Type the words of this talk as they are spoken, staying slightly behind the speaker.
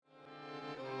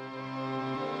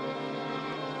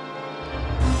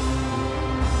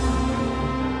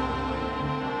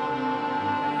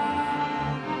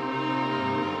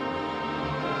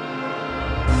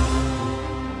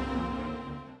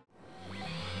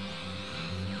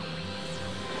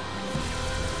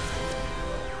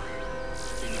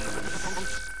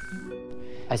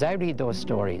As I read those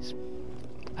stories,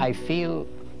 I feel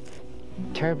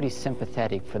terribly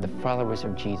sympathetic for the followers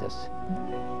of Jesus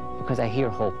because I hear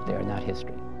hope there, not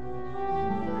history.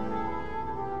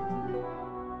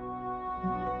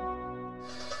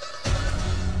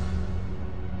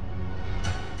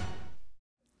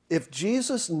 If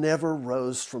Jesus never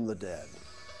rose from the dead,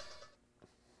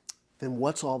 then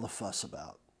what's all the fuss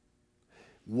about?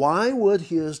 Why would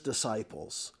his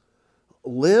disciples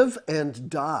live and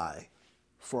die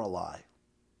for a lie?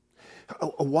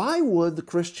 Why would the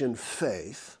Christian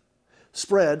faith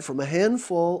spread from a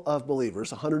handful of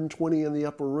believers, 120 in the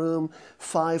upper room,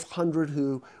 500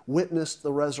 who witnessed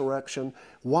the resurrection?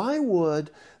 Why would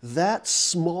that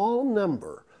small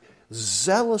number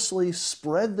zealously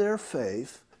spread their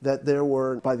faith that there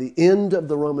were, by the end of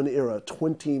the Roman era,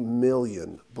 20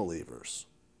 million believers?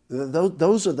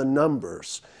 Those are the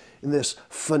numbers in this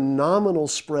phenomenal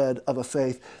spread of a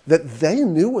faith that they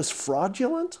knew was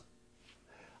fraudulent.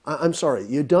 I'm sorry,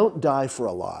 you don't die for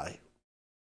a lie.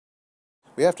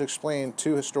 We have to explain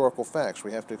two historical facts.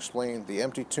 We have to explain the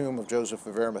empty tomb of Joseph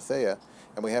of Arimathea,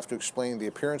 and we have to explain the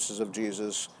appearances of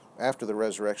Jesus after the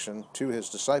resurrection to his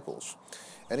disciples.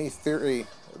 Any theory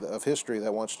of history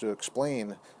that wants to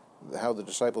explain how the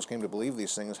disciples came to believe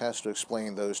these things has to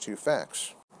explain those two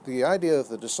facts. The idea that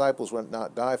the disciples would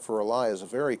not die for a lie is a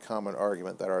very common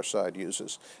argument that our side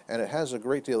uses, and it has a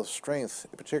great deal of strength,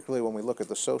 particularly when we look at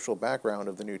the social background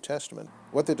of the New Testament.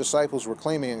 What the disciples were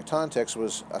claiming in context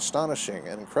was astonishing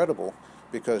and incredible,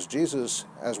 because Jesus,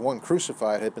 as one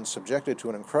crucified, had been subjected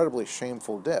to an incredibly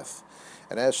shameful death,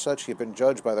 and as such he had been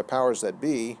judged by the powers that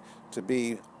be to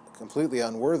be completely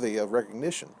unworthy of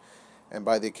recognition. And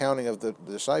by the accounting of the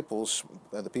disciples,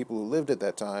 the people who lived at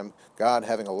that time, God,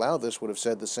 having allowed this, would have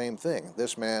said the same thing.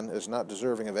 This man is not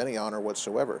deserving of any honor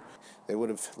whatsoever. They would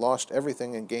have lost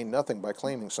everything and gained nothing by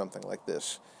claiming something like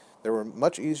this. There were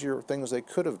much easier things they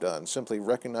could have done, simply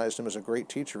recognized him as a great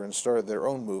teacher and started their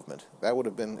own movement. That would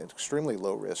have been extremely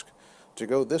low risk. To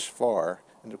go this far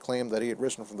and to claim that he had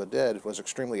risen from the dead was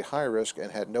extremely high risk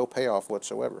and had no payoff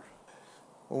whatsoever.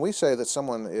 When we say that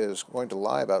someone is going to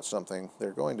lie about something,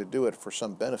 they're going to do it for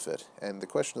some benefit. And the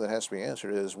question that has to be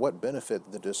answered is, what benefit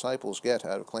did the disciples get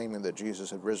out of claiming that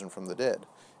Jesus had risen from the dead?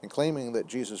 In claiming that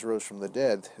Jesus rose from the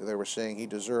dead, they were saying he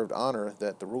deserved honor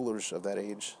that the rulers of that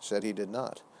age said he did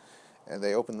not. And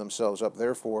they opened themselves up,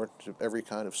 therefore, to every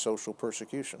kind of social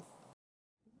persecution.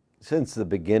 Since the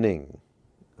beginning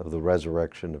of the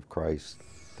resurrection of Christ,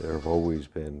 there have always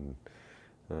been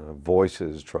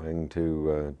voices trying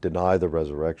to deny the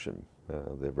resurrection.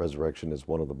 The resurrection is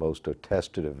one of the most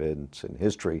attested events in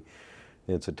history.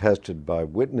 It's attested by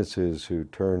witnesses who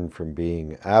turned from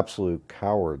being absolute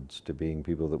cowards to being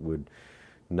people that would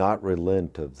not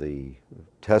relent of the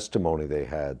testimony they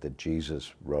had that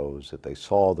Jesus rose, that they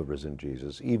saw the risen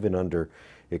Jesus, even under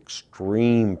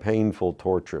extreme painful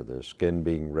torture, their skin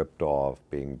being ripped off,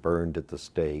 being burned at the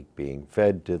stake, being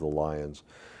fed to the lions.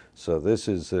 So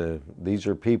these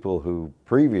are people who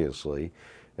previously,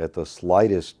 at the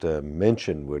slightest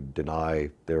mention, would deny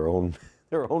their own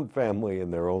family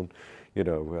and their own,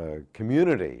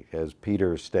 community. As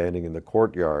Peter, standing in the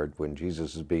courtyard when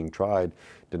Jesus is being tried,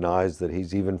 denies that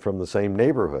he's even from the same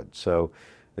neighborhood. So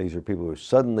these are people who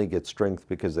suddenly get strength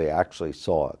because they actually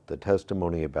saw it. The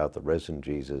testimony about the risen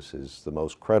Jesus is the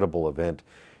most credible event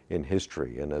in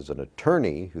history. And as an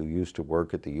attorney who used to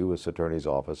work at the U.S. Attorney's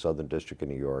Office, Southern District of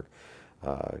New York,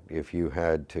 if you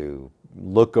had to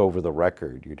look over the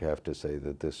record, you'd have to say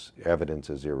that this evidence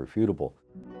is irrefutable.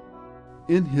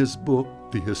 In his book,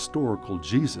 The Historical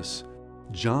Jesus,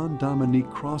 John Dominique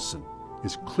Crossan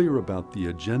is clear about the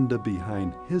agenda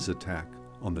behind his attack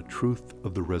on the truth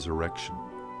of the resurrection.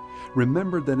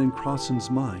 Remember that in Crossan's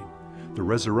mind, the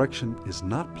resurrection is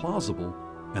not plausible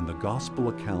and the gospel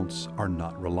accounts are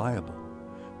not reliable.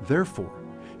 Therefore,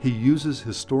 he uses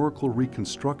historical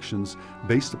reconstructions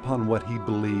based upon what he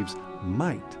believes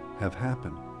might have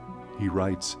happened. He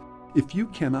writes, "If you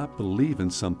cannot believe in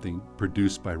something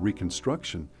produced by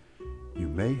reconstruction, you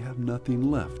may have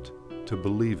nothing left to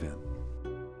believe in."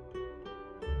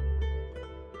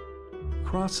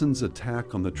 Crossan's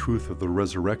attack on the truth of the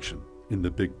resurrection in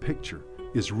the big picture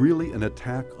is really an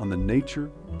attack on the nature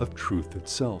of truth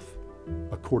itself.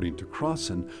 According to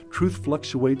Crossan, truth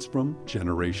fluctuates from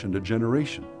generation to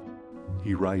generation.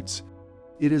 He writes,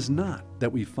 "It is not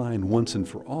that we find once and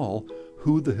for all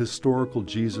who the historical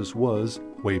Jesus was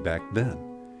way back then.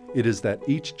 It is that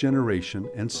each generation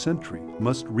and century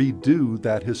must redo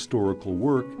that historical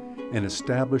work and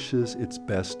establishes its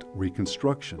best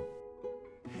reconstruction.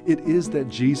 It is that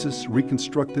Jesus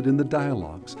reconstructed in the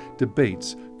dialogues,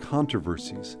 debates,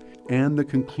 controversies, and the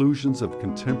conclusions of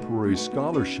contemporary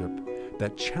scholarship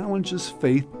that challenges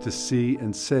faith to see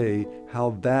and say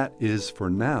how that is for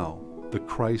now the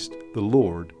Christ, the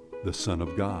Lord, the Son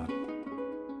of God.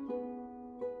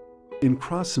 In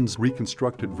Crossan's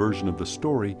reconstructed version of the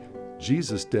story,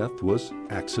 Jesus' death was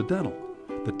accidental,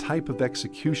 the type of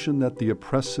execution that the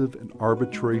oppressive and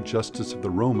arbitrary justice of the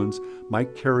Romans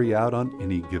might carry out on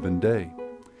any given day.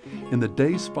 In the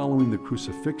days following the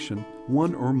crucifixion,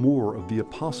 one or more of the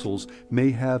apostles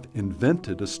may have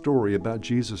invented a story about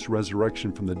Jesus'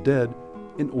 resurrection from the dead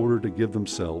in order to give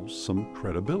themselves some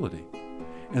credibility.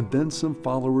 And then some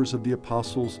followers of the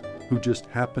apostles who just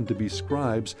happened to be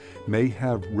scribes may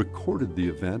have recorded the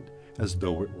event as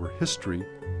though it were history,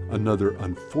 another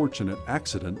unfortunate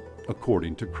accident,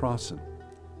 according to Crossan.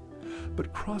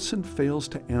 But Crossan fails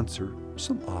to answer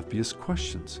some obvious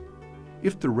questions.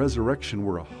 If the resurrection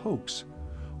were a hoax,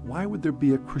 why would there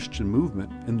be a Christian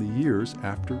movement in the years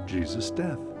after Jesus'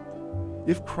 death?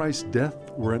 If Christ's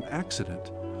death were an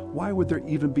accident, why would there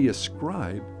even be a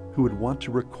scribe who would want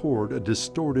to record a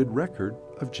distorted record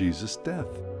of Jesus'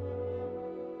 death?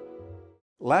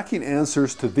 Lacking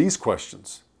answers to these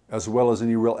questions, as well as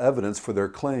any real evidence for their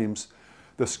claims,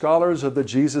 the scholars of the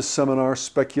Jesus Seminar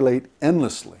speculate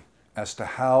endlessly as to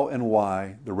how and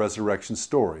why the resurrection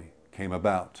story came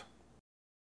about.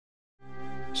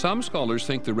 Some scholars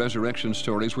think the resurrection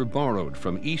stories were borrowed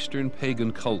from Eastern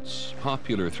pagan cults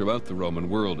popular throughout the Roman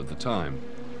world at the time,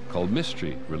 called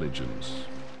mystery religions.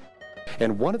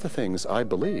 And one of the things I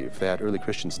believe that early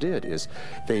Christians did is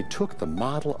they took the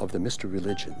model of the mystery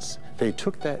religions. They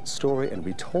took that story and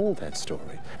retold that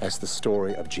story as the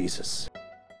story of Jesus.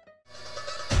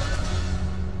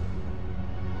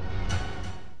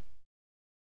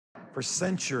 For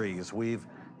centuries, we've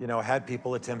had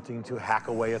people attempting to hack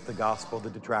away at the gospel, the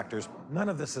detractors. None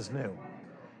of this is new.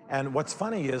 And what's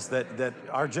funny is that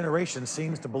our generation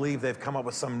seems to believe they've come up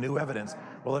with some new evidence.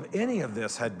 Well, if any of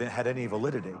this had any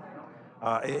validity,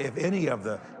 if any of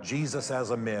the Jesus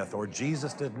as a myth or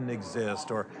Jesus didn't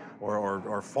exist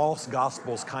or false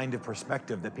gospels kind of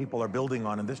perspective that people are building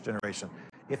on in this generation,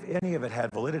 if any of it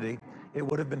had validity, it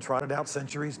would have been trotted out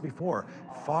centuries before.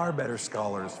 Far better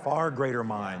scholars, far greater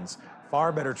minds,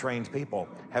 far better trained people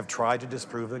have tried to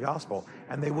disprove the gospel,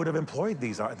 and they would have employed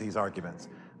these arguments.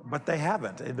 But they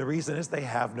haven't, and the reason is they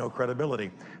have no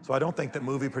credibility. So I don't think that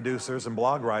movie producers and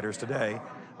blog writers today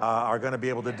are going to be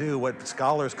able to do what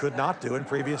scholars could not do in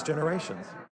previous generations.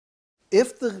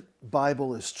 If the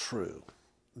Bible is true,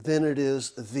 then it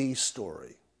is the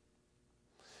story.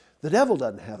 The devil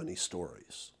doesn't have any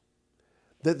stories.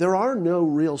 That there are no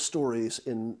real stories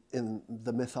in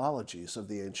the mythologies of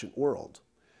the ancient world.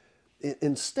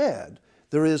 Instead,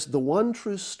 there is the one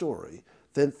true story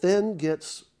that then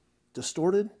gets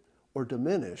distorted or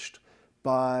diminished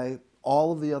by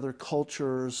all of the other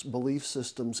cultures, belief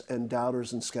systems, and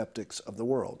doubters and skeptics of the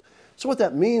world. So what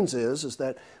that means is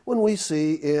that when we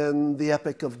see in the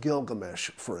Epic of Gilgamesh,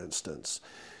 for instance,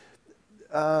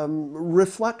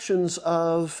 reflections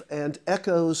of and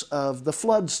echoes of the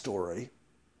flood story,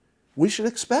 we should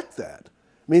expect that.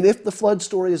 I mean, if the flood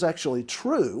story is actually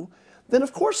true, then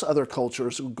of course other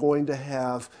cultures are going to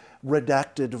have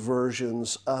redacted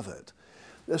versions of it.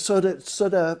 So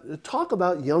to talk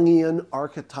about Jungian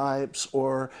archetypes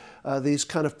or these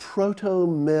kind of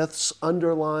proto-myths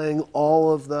underlying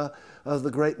all of the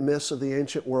great myths of the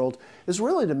ancient world is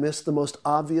really to miss the most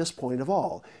obvious point of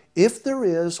all. If there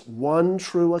is one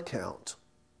true account,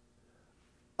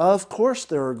 of course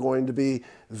there are going to be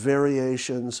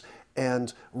variations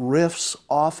and riffs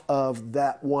off of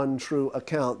that one true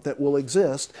account that will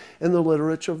exist in the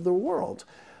literature of the world.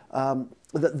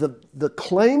 The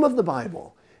claim of the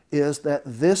Bible is that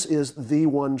this is the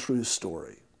one true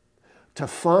story. To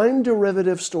find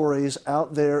derivative stories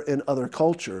out there in other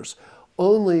cultures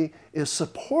only is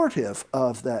supportive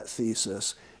of that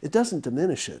thesis. It doesn't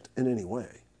diminish it in any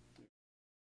way.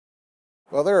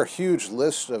 Well, there are huge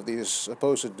lists of these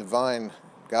supposed divine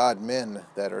God men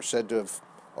that are said to have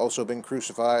also been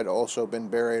crucified, also been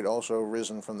buried, also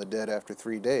risen from the dead after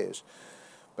 3 days.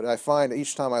 But I find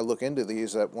each time I look into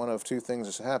these that one of two things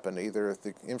has happened. Either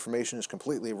the information is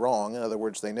completely wrong, in other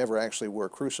words, they never actually were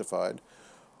crucified,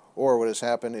 or what has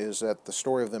happened is that the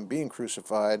story of them being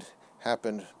crucified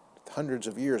happened hundreds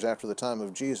of years after the time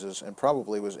of Jesus and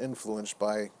probably was influenced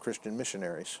by Christian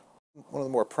missionaries. One of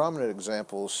the more prominent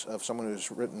examples of someone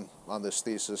who's written on this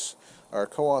thesis are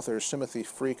co-authors Timothy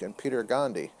Freke and Peter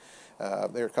Gandhi.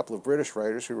 They're a couple of British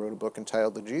writers who wrote a book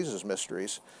entitled The Jesus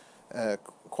Mysteries.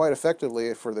 Quite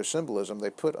effectively, for their symbolism, they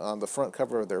put on the front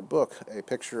cover of their book a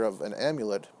picture of an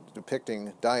amulet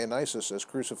depicting Dionysus as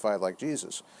crucified like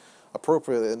Jesus.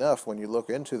 Appropriately enough, when you look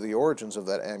into the origins of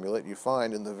that amulet, you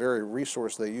find in the very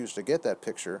resource they used to get that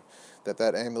picture that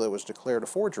that amulet was declared a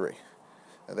forgery,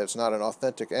 and that's not an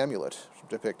authentic amulet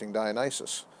depicting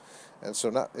Dionysus. And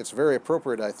so it's very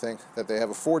appropriate, I think, that they have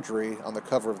a forgery on the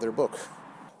cover of their book.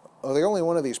 The only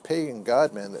one of these pagan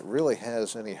godmen that really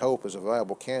has any hope as a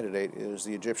viable candidate is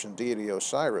the Egyptian deity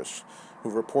Osiris, who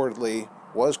reportedly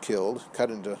was killed, cut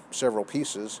into several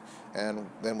pieces, and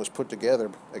then was put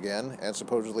together again and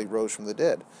supposedly rose from the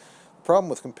dead. The problem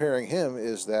with comparing him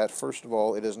is that, first of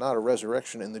all, it is not a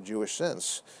resurrection in the Jewish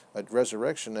sense. A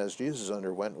resurrection, as Jesus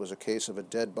underwent, was a case of a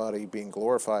dead body being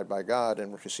glorified by God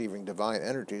and receiving divine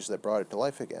energies that brought it to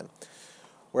life again.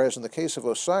 Whereas in the case of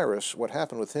Osiris, what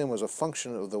happened with him was a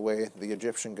function of the way the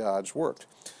Egyptian gods worked.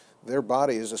 Their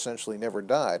bodies essentially never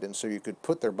died, and so you could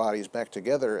put their bodies back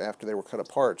together after they were cut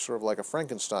apart, sort of like a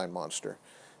Frankenstein monster.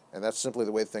 And that's simply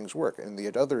the way things work. In the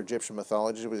other Egyptian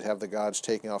mythologies, we have the gods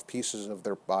taking off pieces of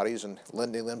their bodies and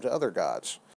lending them to other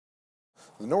gods.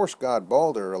 The Norse god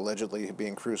Balder allegedly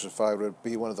being crucified would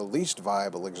be one of the least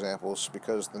viable examples,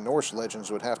 because the Norse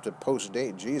legends would have to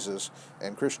post-date Jesus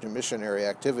and Christian missionary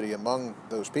activity among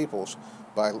those peoples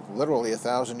by literally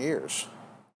 1,000 years.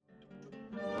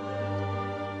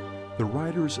 The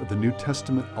writers of the New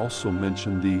Testament also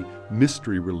mention the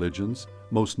mystery religions,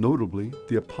 most notably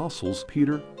the apostles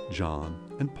Peter, John,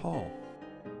 and Paul.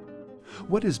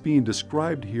 What is being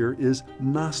described here is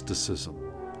Gnosticism,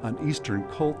 an Eastern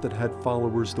cult that had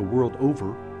followers the world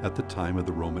over at the time of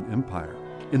the Roman Empire.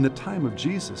 In the time of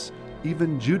Jesus,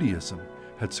 even Judaism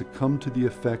had succumbed to the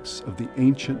effects of the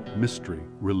ancient mystery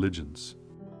religions.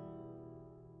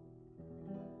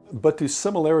 But do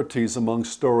similarities among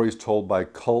stories told by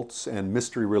cults and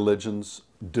mystery religions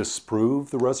disprove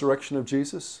the resurrection of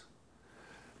Jesus?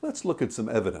 Let's look at some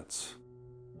evidence.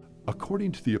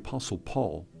 According to the Apostle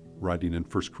Paul, writing in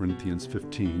 1 Corinthians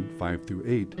 15,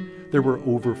 5-8, there were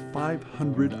over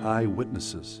 500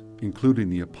 eyewitnesses, including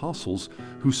the apostles,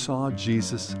 who saw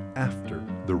Jesus after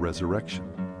the resurrection.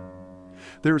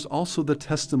 There is also the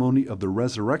testimony of the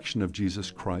resurrection of Jesus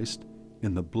Christ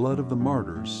in the blood of the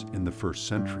martyrs in the first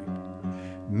century.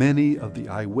 Many of the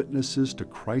eyewitnesses to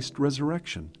Christ's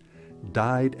resurrection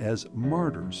died as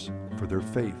martyrs for their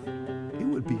faith. It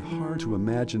would be hard to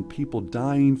imagine people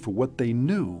dying for what they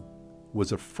knew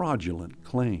was a fraudulent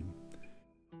claim.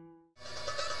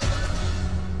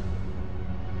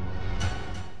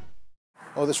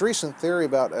 Well, this recent theory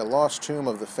about a lost tomb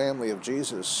of the family of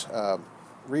Jesus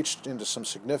reached into some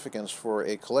significance for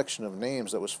a collection of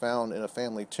names that was found in a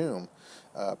family tomb.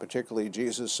 Particularly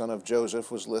Jesus, son of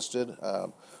Joseph, was listed.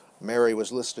 Mary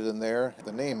was listed in there.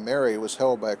 The name Mary was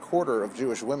held by a quarter of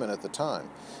Jewish women at the time.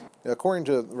 According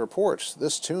to reports,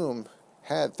 this tomb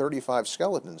had 35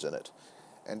 skeletons in it.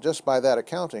 And just by that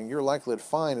accounting, you're likely to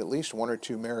find at least one or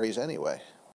two Marys anyway.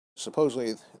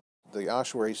 Supposedly, the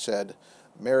ossuary said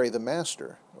Mary the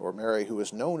Master, or Mary who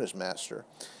is known as Master,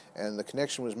 and the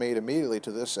connection was made immediately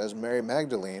to this as Mary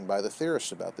Magdalene by the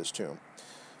theorists about this tomb.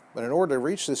 But in order to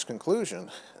reach this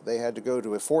conclusion, they had to go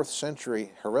to a 4th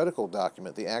century heretical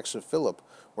document, the Acts of Philip,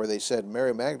 where they said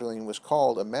Mary Magdalene was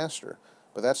called a master.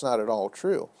 But that's not at all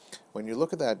true. When you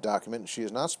look at that document, she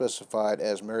is not specified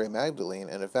as Mary Magdalene,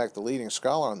 and in fact the leading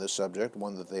scholar on this subject,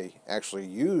 one that they actually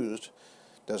used,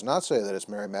 does not say that it's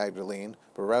Mary Magdalene,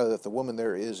 but rather that the woman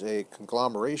there is a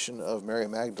conglomeration of Mary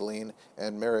Magdalene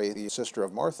and Mary, the sister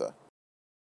of Martha.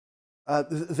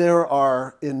 There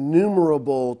are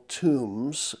innumerable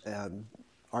tombs and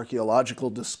archaeological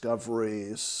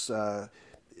discoveries.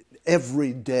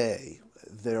 Every day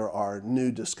there are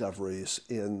new discoveries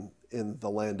in the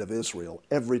land of Israel.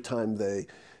 Every time they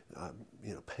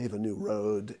pave a new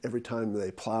road, every time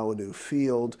they plow a new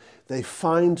field, they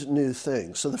find new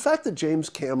things. So the fact that James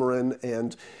Cameron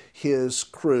and his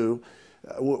crew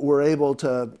were able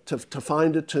to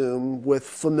find a tomb with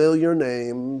familiar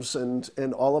names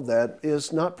and all of that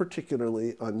is not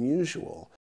particularly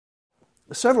unusual.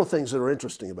 Several things that are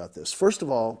interesting about this. First of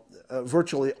all,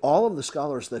 virtually all of the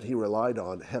scholars that he relied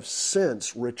on have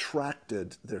since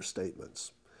retracted their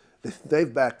statements.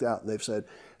 They've backed out and they've said,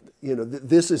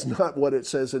 this is not what it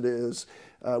says it is,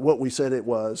 what we said it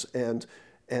was, and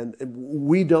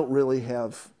we don't really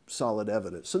have solid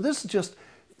evidence. So this is just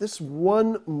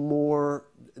one more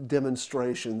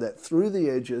demonstration that through the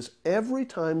ages, every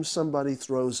time somebody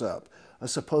throws up a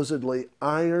supposedly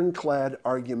ironclad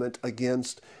argument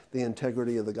against the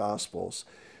integrity of the Gospels,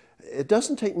 it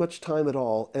doesn't take much time at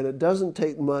all, and it doesn't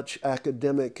take much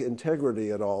academic integrity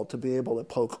at all to be able to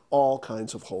poke all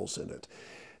kinds of holes in it.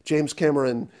 James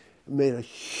Cameron made a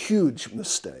huge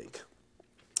mistake.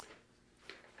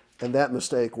 And that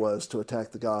mistake was to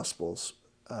attack the Gospels.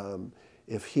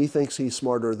 If he thinks he's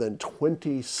smarter than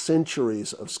 20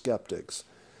 centuries of skeptics,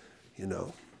 you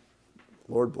know,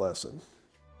 Lord bless him.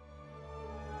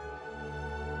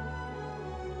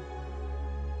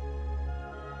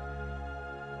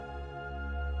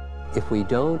 If we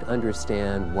don't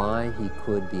understand why he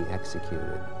could be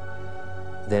executed,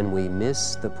 then we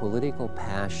miss the political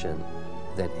passion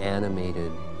that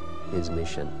animated his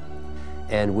mission.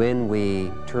 And when we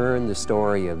turn the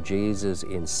story of Jesus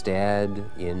instead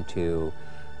into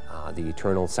the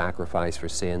eternal sacrifice for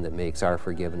sin that makes our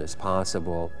forgiveness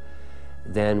possible,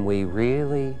 then we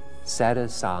really set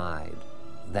aside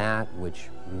that which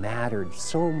mattered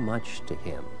so much to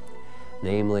him,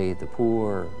 namely the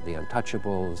poor, the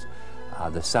untouchables,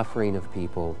 the suffering of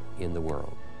people in the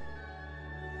world.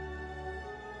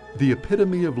 The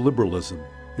epitome of liberalism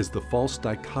is the false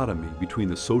dichotomy between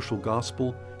the social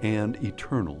gospel and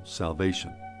eternal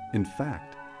salvation. In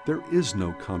fact, there is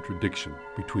no contradiction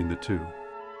between the two.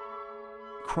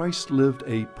 Christ lived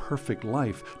a perfect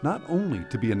life, not only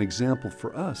to be an example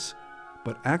for us,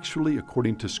 but actually,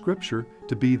 according to Scripture,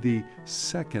 to be the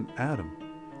second Adam,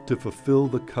 to fulfill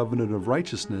the covenant of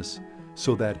righteousness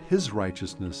so that his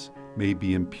righteousness may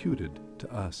be imputed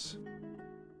to us.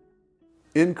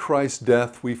 In Christ's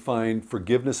death, we find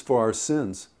forgiveness for our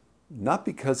sins, not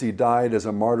because he died as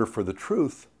a martyr for the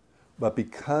truth, but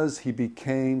because he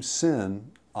became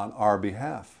sin on our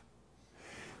behalf.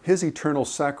 His eternal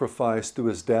sacrifice through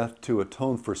his death to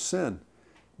atone for sin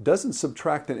doesn't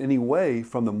subtract in any way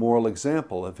from the moral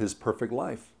example of his perfect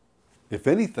life. If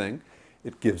anything,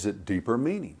 it gives it deeper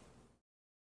meaning.